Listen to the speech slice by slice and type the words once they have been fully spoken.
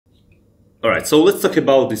All right, so let's talk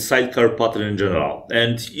about the sidecar pattern in general.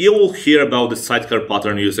 And you will hear about the sidecar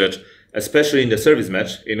pattern usage, especially in the service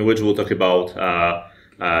mesh, in which we'll talk about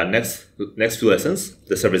next few lessons,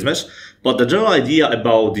 the service mesh. But the general idea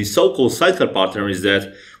about the so-called sidecar pattern is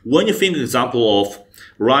that when you think, example, of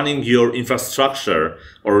running your infrastructure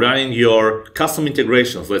or running your custom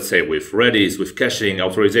integrations, let's say with Redis, with caching,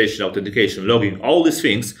 authorization, authentication, logging, all these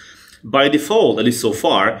things, by default, at least so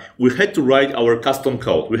far, we had to write our custom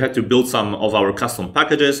code. We had to build some of our custom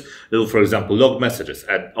packages that would, for example, log messages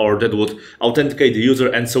or that would authenticate the user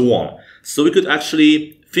and so on. So we could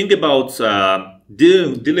actually think about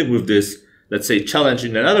dealing with this, let's say, challenge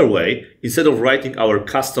in another way. Instead of writing our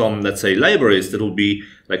custom, let's say, libraries that will be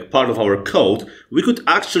like part of our code, we could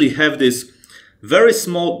actually have these very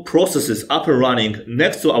small processes up and running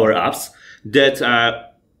next to our apps that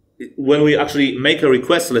when we actually make a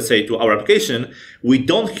request, let's say, to our application, we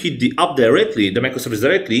don't hit the app directly, the microservice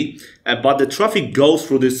directly, but the traffic goes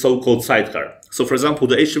through this so-called sidecar. So, for example,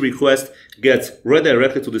 the HTTP request gets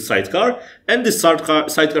redirected to the sidecar, and the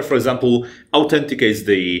sidecar, for example, authenticates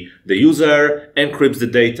the user, encrypts the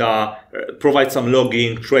data, provides some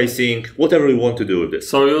logging, tracing, whatever we want to do with this.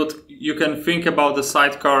 So you can think about the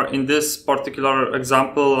sidecar in this particular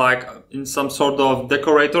example like in some sort of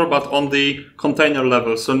decorator, but on the container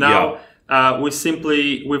level. So now we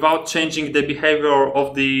simply, without changing the behavior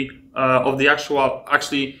of the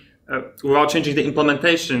without changing the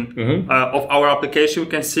implementation of our application, we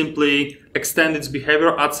can simply extend its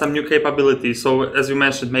behavior, add some new capabilities. So as you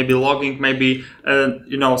mentioned, maybe logging, maybe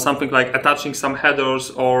something like attaching some headers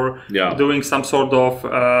or doing some sort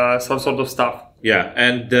of stuff. Yeah,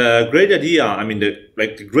 and the great idea, I mean,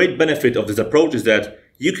 the great benefit of this approach is that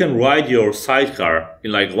you can write your sidecar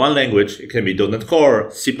in like one language. It can be .NET Core,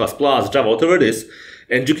 C++, Java, whatever it is,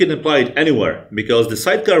 and you can apply it anywhere because the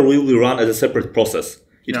sidecar will be run as a separate process.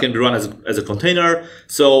 It can be run as a container.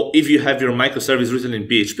 So if you have your microservice written in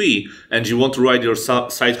PHP and you want to write your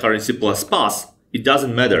sidecar in C++, it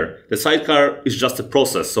doesn't matter. The sidecar is just a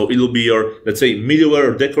process. So it will be your, let's say, middleware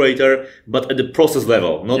or decorator, but at the process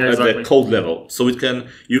level, not at the code level. So you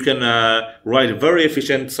can write very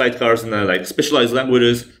efficient sidecars in like specialized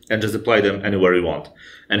languages and just apply them anywhere you want.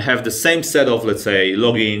 And have the same set of, let's say,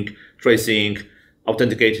 logging, tracing,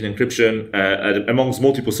 authentication, encryption amongst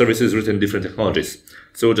multiple services written in different technologies.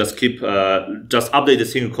 So just just update the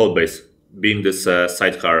single code base, being this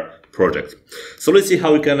sidecar project. So let's see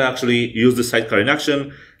how we can actually use the sidecar in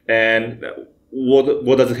action and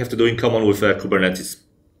what does it have to do in common with Kubernetes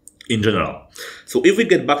in general. So if we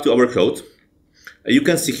get back to our code, you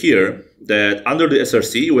can see here that under the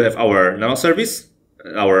SRC we have our nano service,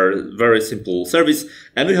 our very simple service,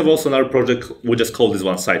 and we have also another project. We just call this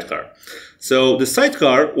one sidecar. So the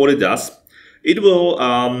sidecar, what it does, it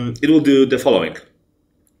will do the following.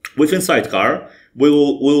 Within sidecar,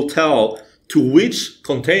 we'll tell to which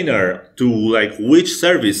container, to like which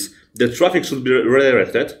service the traffic should be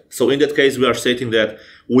redirected. So in that case, we are stating that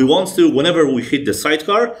we want to, whenever we hit the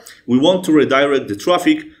sidecar, we want to redirect the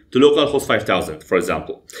traffic to localhost 5000, for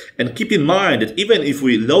example. And keep in mind that even if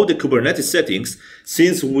we load the Kubernetes settings,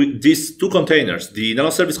 since these two containers, the nano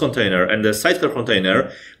service container and the sidecar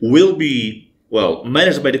container, will be, well,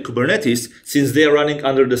 managed by the Kubernetes, since they are running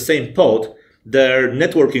under the same pod, their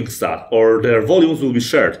networking stack or their volumes will be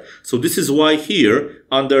shared. So this is why here,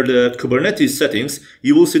 under the Kubernetes settings,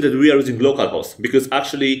 you will see that we are using localhost, because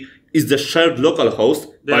actually is the shared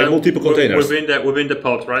localhost by multiple containers. Within the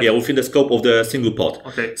pod, right? Yeah, within the scope of the single pod.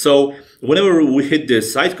 Okay. So whenever we hit the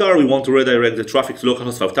sidecar, we want to redirect the traffic to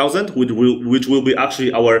localhost 5000, which will be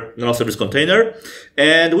actually our nano service container.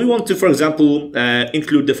 And we want to, for example,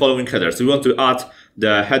 include the following headers. We want to add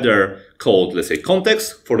the header called, let's say,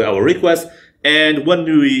 context for our request. And when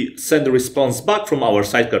we send the response back from our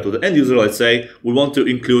sidecar to the end user, let's say, we want to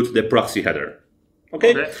include the proxy header.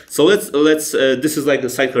 Okay. So let's this is like the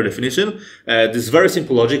sidecar definition. This is very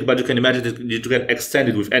simple logic, but you can imagine that you can extend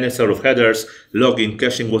it with any sort of headers, logging,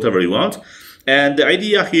 caching, whatever you want. And the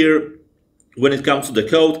idea here, when it comes to the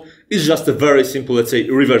code, is just a very simple, let's say,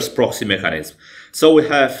 reverse proxy mechanism. So we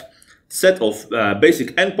have set of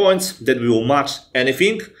basic endpoints that we will match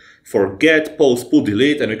anything for get, post, put,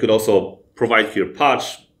 delete, and we could also provide here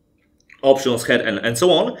patch, options, head, and so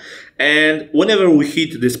on. And whenever we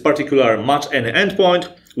hit this particular match any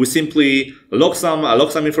endpoint, we simply log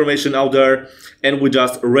some information out there, and we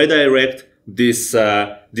just redirect this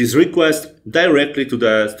request directly to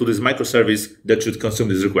this microservice that should consume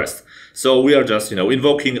this request. So we are just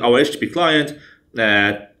invoking our HTTP client,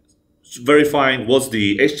 verifying what's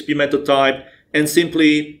the HTTP method type, and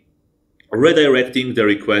simply redirecting the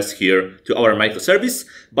request here to our microservice,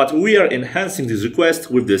 but we are enhancing this request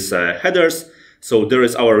with this headers. So there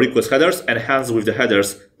is our request headers enhanced with the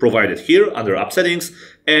headers provided here under app settings.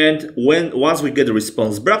 And once we get the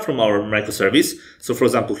response back from our microservice, so for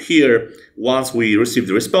example here, once we receive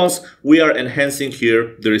the response, we are enhancing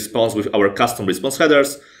here the response with our custom response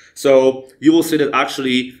headers. So you will see that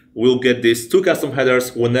actually we'll get these two custom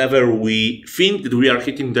headers whenever we think that we are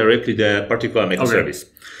hitting directly the particular microservice.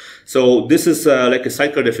 Okay. So this is like a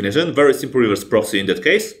sidecar definition, very simple reverse proxy in that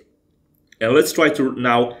case. And let's try to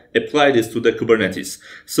now apply this to the Kubernetes.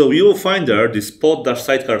 So you will find there this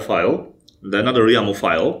pod-sidecar file, another YAML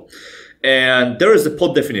file, and there is a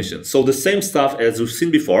pod definition. So the same stuff as we've seen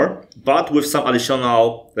before, but with some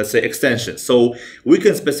additional, let's say, extensions. So we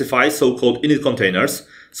can specify so-called init containers.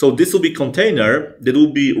 So this will be container that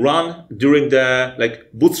will be run during the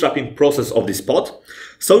bootstrapping process of this pod.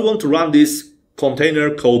 So we want to run this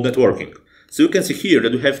container called networking. So you can see here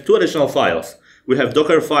that we have two additional files. We have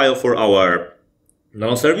Dockerfile for our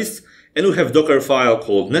nanoservice, and we have Dockerfile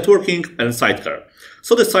called networking and sidecar.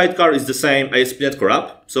 So the sidecar is the same ASP.NET Core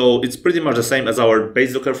app. So it's pretty much the same as our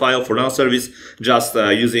base Dockerfile for nanoservice, just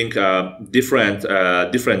using different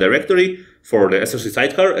directory for the SRC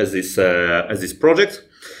sidecar as this project.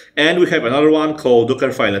 And we have another one called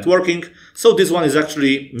Dockerfile Networking. So this one is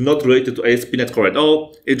actually not related to ASP.NET Core at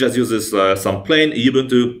all. It just uses some plain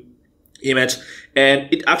Ubuntu image, and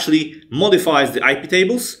it actually modifies the IP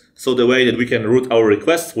tables. So the way that we can route our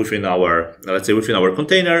requests within our, let's say, within our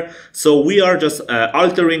container. So we are just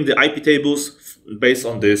altering the IP tables based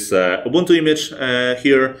on this Ubuntu image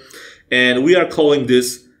here. And we are calling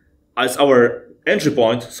this as our entry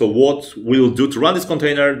point. So what we'll do to run this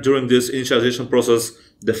container during this initialization process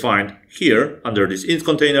defined here under these init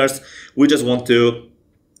containers. We just want to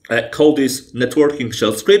call this networking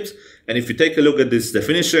shell script. And if you take a look at this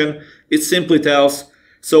definition, it simply tells,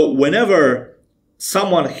 so whenever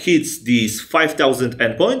someone hits these 5,000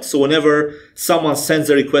 endpoints, so whenever someone sends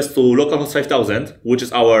a request to localhost 5,000, which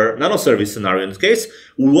is our nanoservice scenario in this case,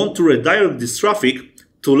 we want to redirect this traffic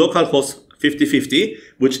to localhost 5050,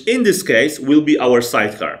 which in this case will be our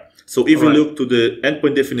sidecar. So if you look to the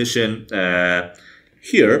endpoint definition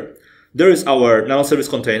here, there is our nanoservice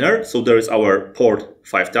container. So there is our port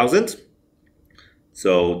 5000.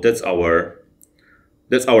 So that's our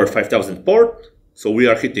 5000 port. So we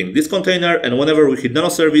are hitting this container, and whenever we hit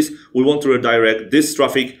nanoservice, we want to redirect this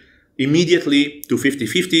traffic immediately to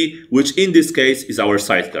 5050, which in this case is our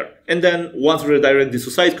sidecar. And then once we redirect this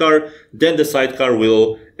to sidecar, then the sidecar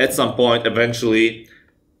will at some point eventually,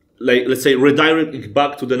 let's say, redirect it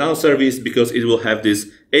back to the nanoservice, because it will have this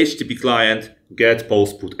HTTP client get,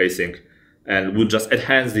 post, put, async, and we'll just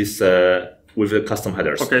enhance this with the custom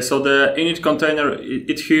headers. Okay, so the init container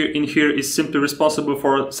in here is simply responsible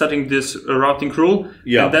for setting this routing rule.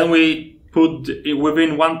 Yeah. And then we put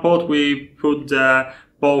within one pod, we put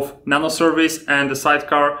both nanoservice and the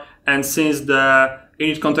sidecar. And since the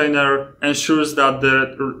init container ensures that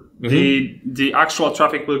the actual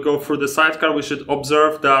traffic will go through the sidecar, we should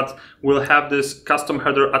observe that we'll have this custom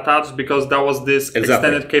header attached, because that was this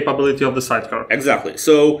extended capability of the sidecar. Exactly.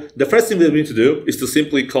 So the first thing that we need to do is to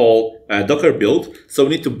simply call Docker build. So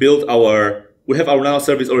we need to build we have our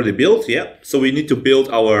nanoservice already built, yeah. So we need to build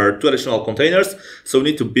our two additional containers. So we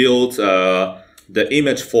need to build the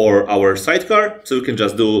image for our sidecar. So we can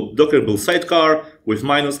just do Docker build sidecar with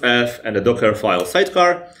 -f and the Dockerfile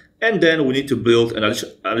sidecar. And then we need to build an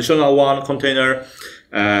additional one container.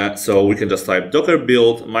 So we can just type Docker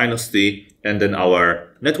build -t and then our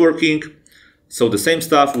networking. So the same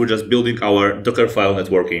stuff, we're just building our Dockerfile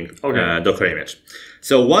networking Docker image.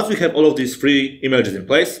 So once we have all of these three images in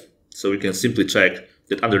place, so we can simply check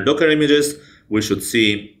that under Docker images, we should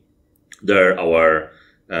see there our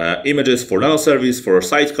images for nanoservice, for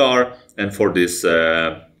sidecar, and for this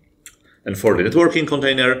and for the networking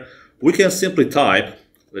container. We can simply type.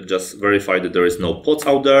 Let's just verify that there is no pods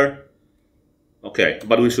out there. Okay,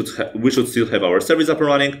 but we should still have our service up and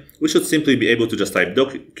running. We should simply be able to just type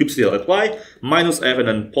kubectl apply -f and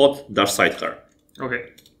then pod-sidecar. Okay.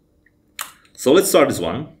 So let's start this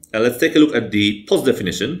one, and let's take a look at the pods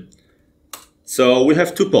definition. So we have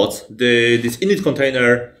two pods. This init container,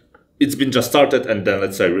 it's been just started and then,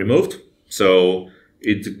 let's say, removed. So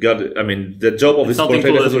it got, the job of this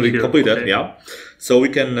container is already completed. Okay. Yeah. So we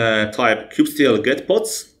can type kubectl get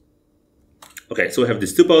pods. Okay, so we have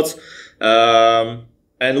these two pods.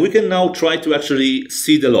 And we can now try to actually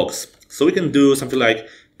see the logs. So we can do something like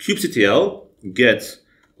kubectl get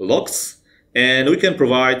logs, and we can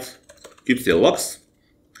provide kubectl logs,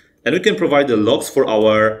 and we can provide the logs for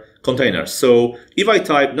our containers. So if I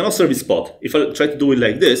type nanoservice pod, if I try to do it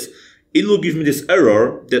like this, it will give me this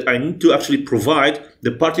error that I need to actually provide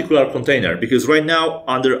the particular container, because right now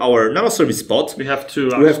under our nanoservice spot, we have two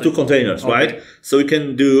containers, okay, right? So we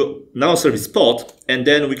can do nanoservice spot, and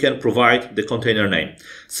then we can provide the container name.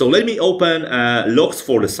 So let me open logs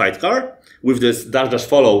for the sidecar with this --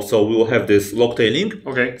 follow. So we will have this log tailing.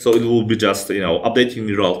 Okay. So it will be just, you know, updating in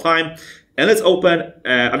real time. And let's open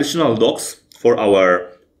additional logs for our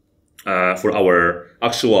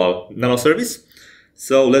actual nanoservice.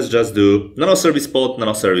 So let's just do nanoservice spot,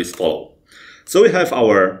 nanoservice follow. So we have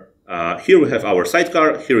our, here we have our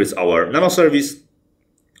sidecar, here is our nanoservice,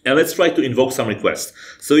 and let's try to invoke some requests.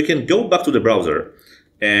 So we can go back to the browser,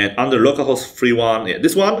 and under localhost 3.1, yeah,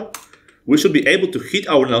 this one, we should be able to hit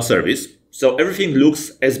our nanoservice. So everything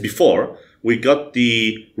looks as before. We got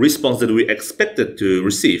the response that we expected to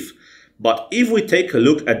receive. But if we take a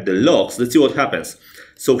look at the logs, let's see what happens.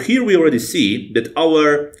 So here we already see that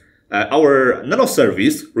our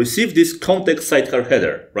nanoservice received this context sidecar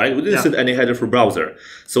header, right? We didn't send any header for browser.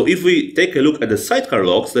 So if we take a look at the sidecar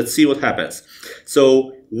logs, let's see what happens.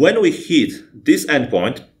 So when we hit this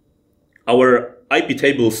endpoint, our IP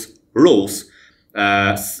tables rules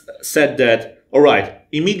said that, all right,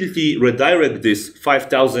 immediately redirect this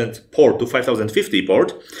 5000 port to 5050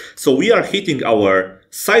 port. So we are hitting our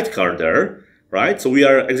sidecar there, right? So we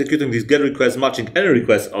are executing this get request, matching any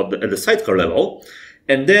request at the sidecar level.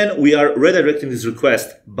 And then we are redirecting this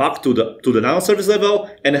request back to the nanoservice level,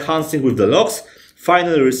 enhancing with the logs,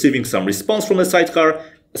 finally receiving some response from the sidecar,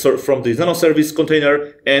 so from the nanoservice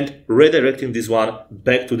container, and redirecting this one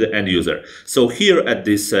back to the end user. So here at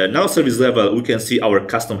this nanoservice level, we can see our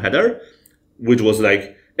custom header, which was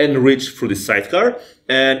like enriched through the sidecar.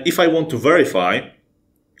 And if I want to verify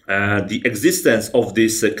the existence of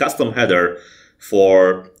this custom header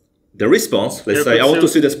for the response, let's say I want to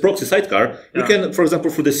see this proxy sidecar, you can, for example,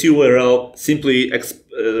 through the CURL, simply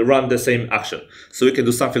run the same action. So we can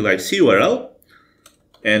do something like CURL,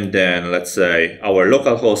 and then let's say our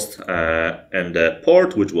localhost and the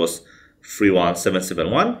port, which was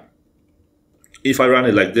 31771. If I run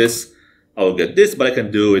it like this, I will get this, but I can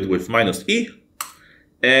do it with -e.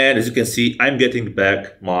 And as you can see, I'm getting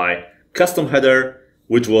back my custom header,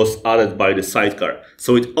 which was added by the sidecar.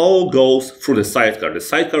 So it all goes through the sidecar. The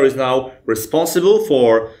sidecar is now responsible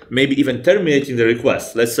for maybe even terminating the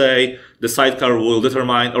request. Let's say the sidecar will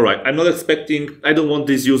determine, all right, I don't want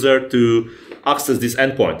this user to access this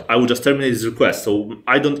endpoint. I will just terminate this request. So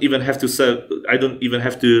I don't even have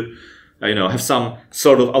to have some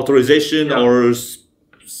sort of authorization or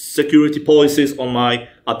security policies on my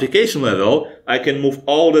application level. I can move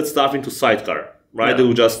all that stuff into sidecar. Right, they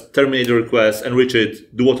will just terminate the request, enrich it,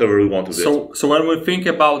 do whatever we want to do. So when we think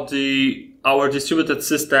about our distributed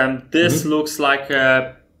system, this looks like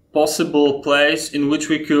a possible place in which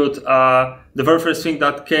we could. The very first thing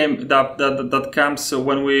that comes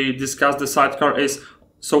when we discuss the sidecar is,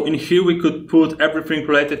 so in here we could put everything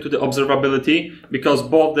related to the observability, because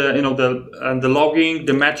both the logging,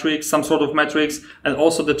 the metrics, some sort of metrics, and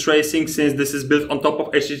also the tracing, since this is built on top of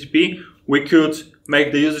HTTP, we could make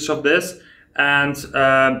the usage of this. And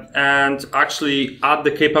actually add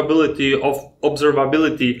the capability of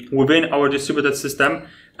observability within our distributed system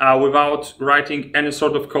without writing any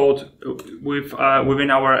sort of code within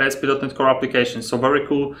our ASP.NET Core application. So very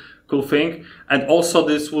cool thing. And also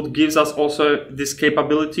this would gives us also this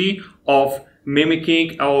capability of mimicking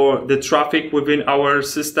the traffic within our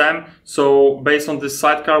system. So based on this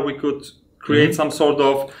sidecar, we could create some sort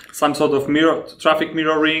of traffic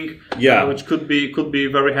mirroring, which could be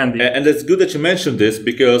very handy. And it's good that you mentioned this,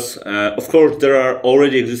 because of course there are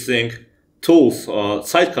already existing tools,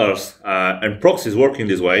 sidecars and proxies working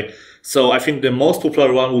this way. So I think the most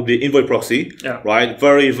popular one would be Envoy proxy, right?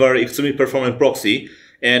 Very, very extremely performant proxy.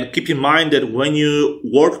 And keep in mind that when you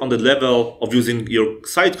work on the level of using your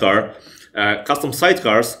sidecar, custom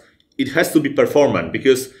sidecars, it has to be performant,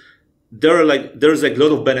 because there's a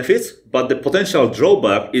lot of benefits, but the potential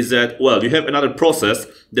drawback is that, well, you have another process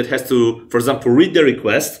that has to, for example, read the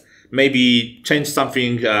request, maybe change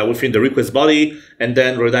something within the request body, and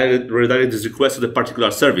then redirect this request to the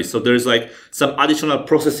particular service. So there's like some additional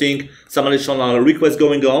processing, some additional requests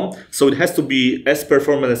going on. So it has to be as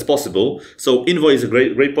performant as possible. So Envoy is a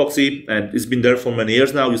great proxy, and it's been there for many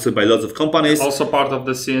years now, used by lots of companies. Also part of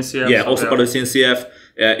the CNCF. Yeah, also part of the CNCF.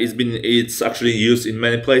 It's actually used in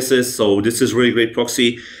many places, so this is really great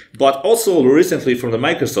proxy. But also recently from the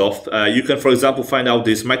Microsoft, you can, for example, find out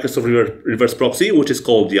this Microsoft reverse proxy, which is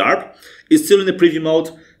called the ARP. It's still in the preview mode,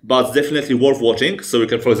 but it's definitely worth watching. So you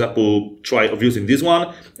can, for example, try using this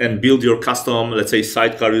one and build your custom, let's say,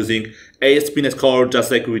 sidecar using ASP.NET Core,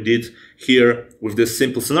 just like we did here with this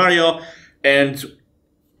simple scenario. And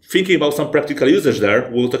thinking about some practical usage there,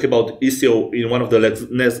 we'll talk about Istio in one of the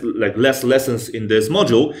less lessons in this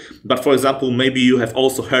module. But for example, maybe you have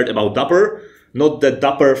also heard about Dapper, not the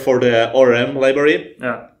Dapper for the ORM library,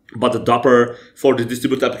 but the Dapper for the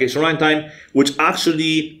distributed application runtime, which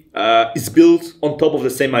actually is built on top of the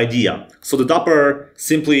same idea. So the Dapper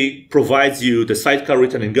simply provides you the sidecar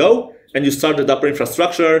written in Go, and you start the Dapper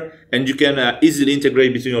infrastructure, and you can easily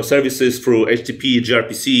integrate between your services through HTTP,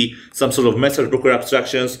 gRPC, some sort of message broker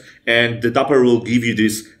abstractions, and the Dapper will give you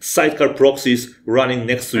these sidecar proxies running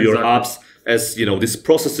next to your apps as, you know, these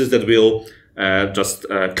processes that will just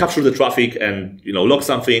capture the traffic and, you know, log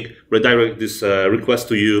something, redirect this request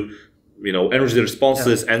to you, you know, enrich the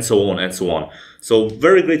responses, and so on and so on. So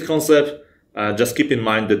very great concept. Just keep in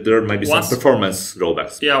mind that there might be some performance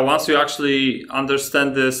drawbacks. Yeah, once you actually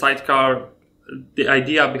understand the sidecar, the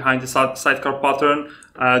idea behind the sidecar pattern,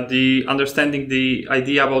 understanding the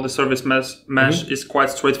idea about the service mesh is quite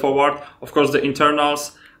straightforward. Of course, the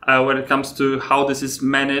internals, when it comes to how this is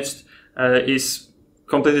managed, is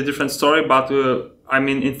completely different story. But I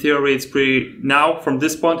mean, in theory, it's now from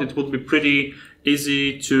this point, it would be pretty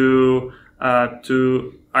easy to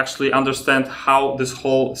actually understand how this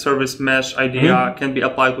whole service mesh idea can be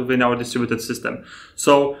applied within our distributed system.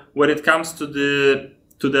 So when it comes to the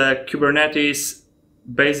Kubernetes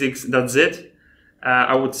basics, that's it,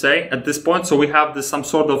 I would say at this point. So we have some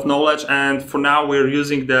sort of knowledge, and for now we're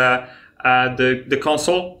using the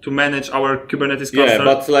console to manage our Kubernetes cluster. Yeah,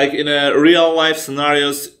 but like in a real life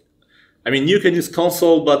scenarios, I mean, you can use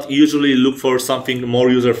console, but usually look for something more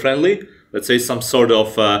user friendly. Let's say some sort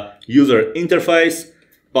of user interface.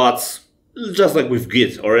 But just like with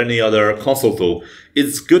Git or any other console tool,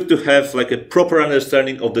 it's good to have like a proper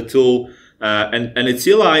understanding of the tool and its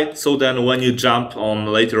CLI. So then when you jump on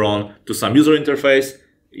later on to some user interface,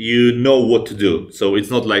 you know what to do. So it's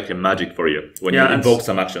not like a magic for you when you invoke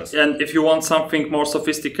some actions. And if you want something more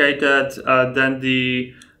sophisticated than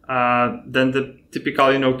the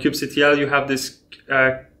typical, you know, kubectl, you have this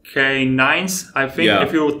k8s. I think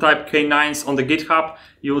if you type k8s on the GitHub,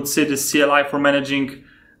 you would see the CLI for managing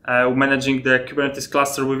the Kubernetes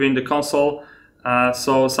cluster within the console.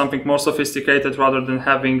 So something more sophisticated rather than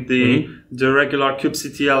having the regular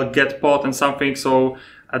kubectl get pod and something. So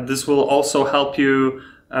this will also help you.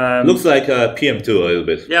 Looks like a PM2 a little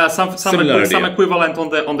bit. Yeah, some equivalent on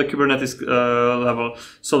the Kubernetes level.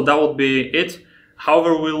 So that would be it.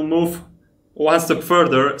 However, we'll move one step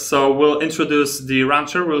further. So we'll introduce the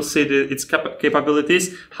rancher. We'll see its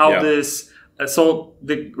capabilities. So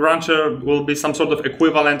the rancher will be some sort of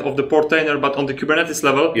equivalent of the portainer, but on the Kubernetes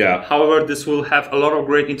level. However, this will have a lot of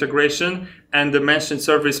great integration, and the mentioned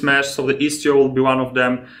service mesh, so the Istio will be one of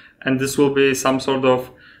them, and this will be some sort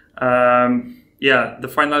of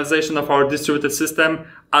the finalization of our distributed system,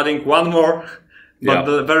 adding one more, but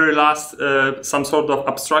the very last some sort of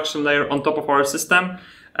abstraction layer on top of our system,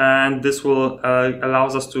 and this will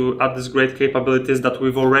allows us to add these great capabilities that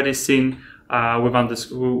we've already seen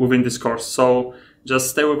within this course. So just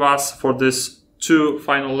stay with us for these two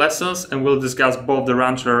final lessons, and we'll discuss both the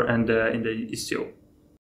rancher and the Istio.